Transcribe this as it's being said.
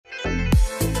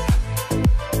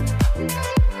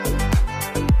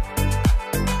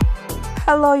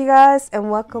Hello you guys, and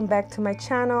welcome back to my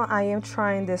channel. I am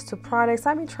trying these two products.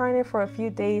 I've been trying it for a few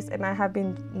days and I have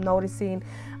been noticing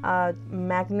a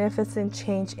magnificent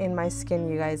change in my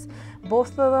skin, you guys.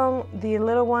 Both of them, the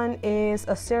little one is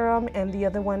a serum and the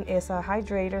other one is a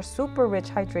hydrator, super rich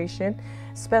hydration,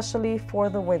 especially for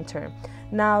the winter.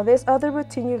 Now this other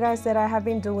routine, you guys, that I have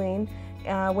been doing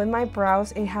with my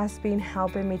brows, it has been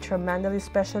helping me tremendously,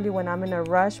 especially when I'm in a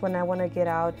rush, when I want to get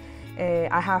out.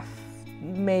 I have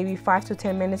maybe 5 to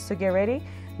 10 minutes to get ready.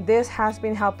 This has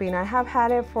been helping. I have had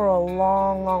it for a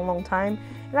long time,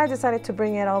 and I decided to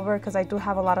bring it over because I do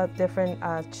have a lot of different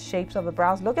shapes of the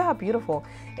brows. Look at how beautiful,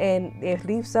 and it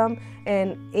leaves them,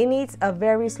 and it needs a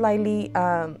very slightly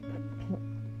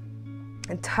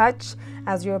touch.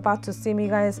 As you're about to see me,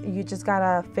 guys, you just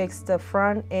gotta fix the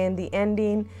front and the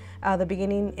ending, the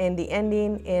beginning and the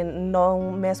ending, and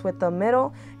no mess with the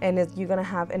middle, and you're gonna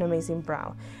have an amazing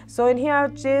brow. So in here, I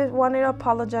just wanted to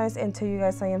apologize and tell you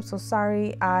guys I am so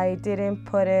sorry I didn't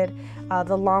put it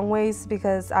the long ways,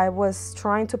 because I was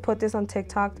trying to put this on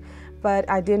TikTok, but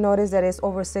I did notice that it's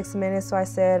over 6 minutes, so I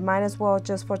said might as well,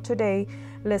 just for today,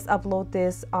 let's upload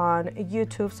this on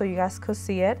YouTube so you guys could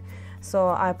see it. So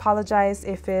I apologize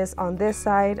if it's on this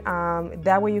side.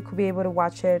 That way you could be able to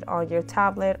watch it on your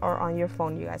tablet or on your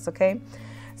phone, you guys, okay?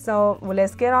 So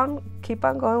let's keep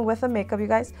on going with the makeup, you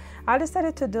guys. I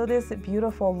decided to do this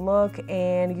beautiful look,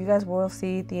 and you guys will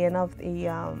see at the end of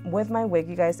the, with my wig,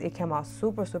 you guys, it came out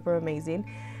super amazing.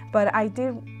 But I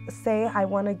did say I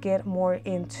want to get more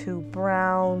into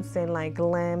browns and like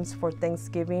glams for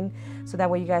Thanksgiving, so that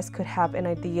way you guys could have an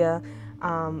idea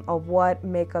of what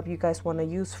makeup you guys want to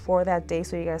use for that day,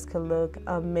 so you guys could look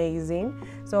amazing.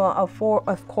 So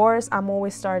of course, I'm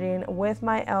always starting with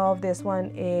my e.l.f. This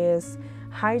one is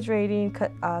hydrating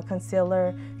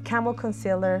concealer, camel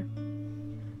concealer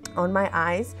on my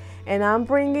eyes, and I'm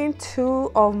bringing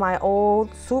two of my old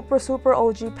super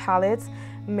OG palettes,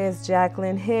 Miss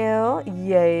Jaclyn Hill,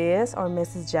 yes, or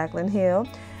Mrs. Jaclyn Hill.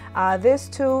 These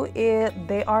two,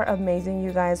 they are amazing,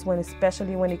 you guys,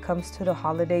 especially when it comes to the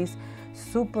holidays.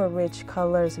 Super rich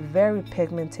colors, very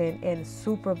pigmented and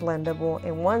super blendable,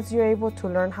 and once you're able to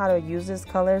learn how to use these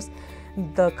colors,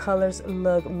 the colors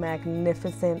look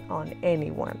magnificent on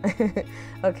anyone.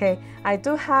 Okay, I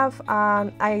do have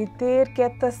I did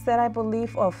get the set, I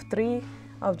believe, of 3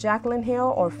 of Jaclyn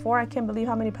Hill, or 4. I can't believe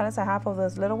how many palettes I have of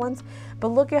those little ones, but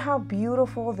look at how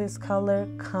beautiful this color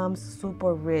comes,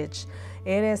 super rich.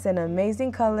 It is an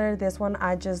amazing color. This one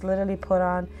I just literally put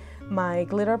on my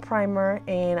glitter primer,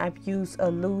 and I've used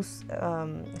a loose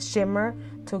shimmer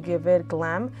to give it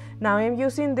glam. Now I'm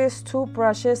using these 2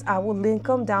 brushes. I will link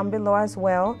them down below as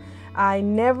well. I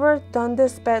never done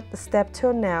this step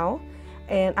till now,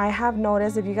 and I have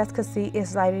noticed, if you guys could see,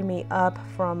 it's lighting me up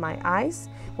from my eyes,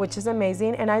 which is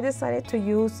amazing. And I decided to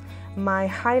use my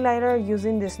highlighter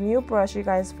using this new brush, you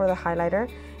guys, for the highlighter,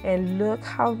 and look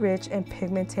how rich and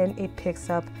pigmented it picks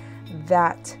up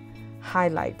that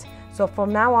highlight. So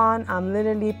from now on, I'm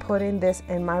literally putting this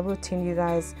in my routine, you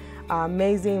guys.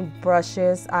 Amazing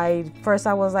brushes. First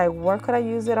I was like, where could I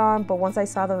use it on? But once I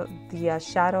saw the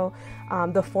shadow,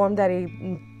 the form that it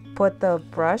put the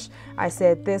brush, I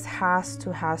said this has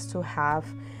to have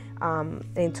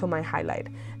into my highlight.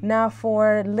 Now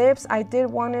for lips, I did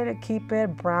want to keep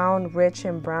it brown, rich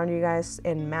and brown, you guys,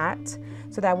 and matte,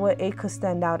 so that way it could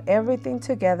stand out everything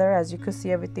together. As you could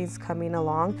see, everything's coming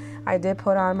along. I did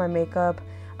put on my makeup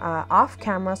off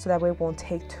camera, so that way it won't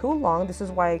take too long. This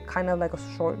is why kind of like a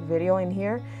short video in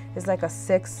here. It's like a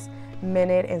 6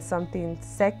 minute and something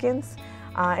seconds.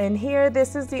 And here,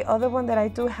 this is the other one that I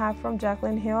do have from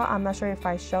Jaclyn Hill. I'm not sure if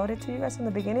I showed it to you guys in the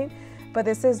beginning, but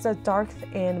this is the Dark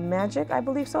and Magic, I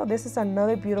believe so. This is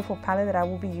another beautiful palette that I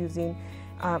will be using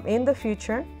in the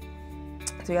future,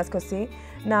 so you guys could see.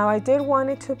 Now I did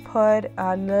wanted to put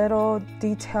a little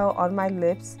detail on my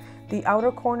lips. The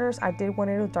outer corners, I did want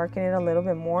to darken it a little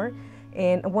bit more.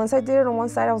 And once I did it on one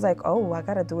side, I was like, oh, I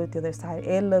gotta do it the other side.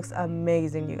 It looks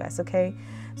amazing, you guys, okay?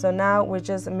 So now we're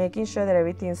just making sure that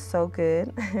everything is so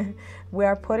good. We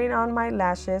are putting on my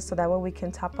lashes, so that way we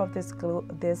can top up this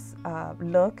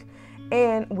look,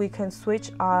 and we can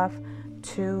switch off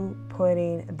to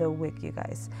putting the wig, you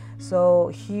guys. So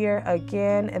here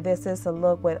again, this is a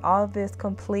look with all this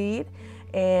complete.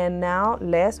 And now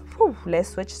let's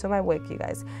switch to my wig, you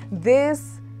guys.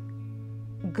 This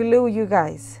glue, you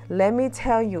guys, let me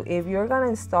tell you, if you're gonna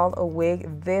install a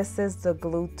wig, this is the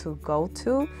glue to go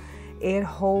to. It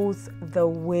holds the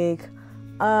wig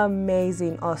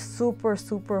amazing, a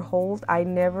super hold. I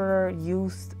never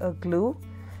used a glue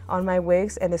on my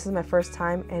wigs, and this is my first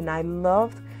time, and I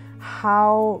loved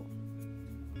how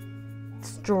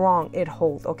strong it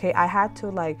holds. Okay, I had to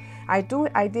like, I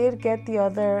did get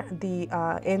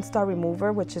the install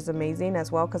remover, which is amazing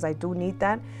as well, because I do need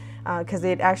that, because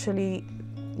it actually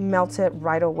melted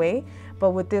right away.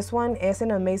 But with this one, it's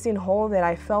an amazing hold that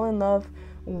I fell in love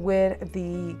with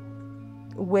the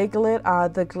wig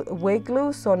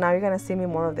glue. So now you're gonna see me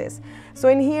more of this. So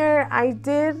in here, I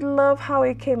did love how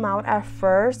it came out at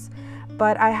first,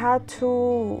 but I had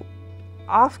to,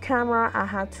 off camera, I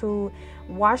had to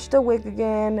wash the wig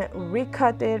again,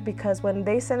 recut it, because when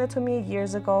they sent it to me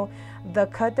years ago, the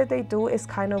cut that they do is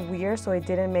kind of weird, so it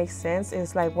didn't make sense.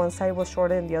 It's like one side was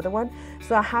shorter than the other one,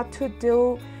 so I had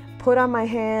to put on my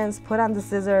hands, put on the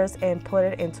scissors, and put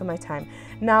it into my time.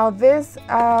 Now this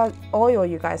oil,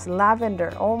 you guys,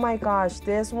 lavender, oh my gosh,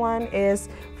 this one is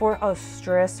for a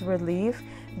stress relief.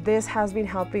 This has been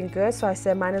helping good, so I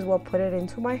said might as well put it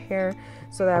into my hair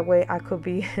so that way I could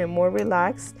be more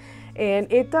relaxed, and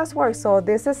it does work. So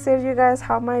this is it, you guys,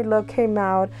 how my look came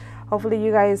out. Hopefully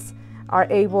you guys are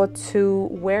able to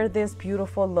wear this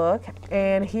beautiful look.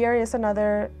 And here is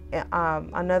another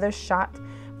shot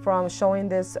from showing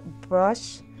this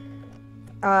brush.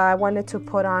 I wanted to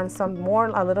put on some more,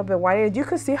 a little bit whiter. You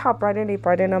could see how brighten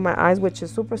up my eyes, which is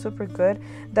super good.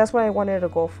 That's what I wanted to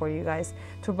go for, you guys,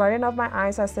 to brighten up my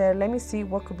eyes. I said, let me see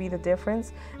what could be the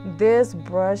difference. This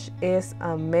brush is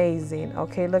amazing.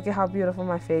 Okay, look at how beautiful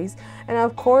my face. And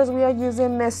of course we are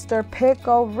using Mr.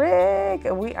 Pickle Rick.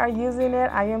 We are using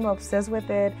it. I am obsessed with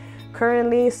it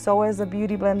currently. So is the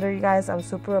beauty blender, you guys. I'm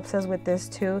super obsessed with this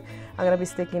too. I'm gonna be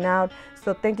sticking out.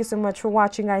 So thank you so much for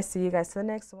watching, guys. See you guys to the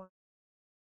next one.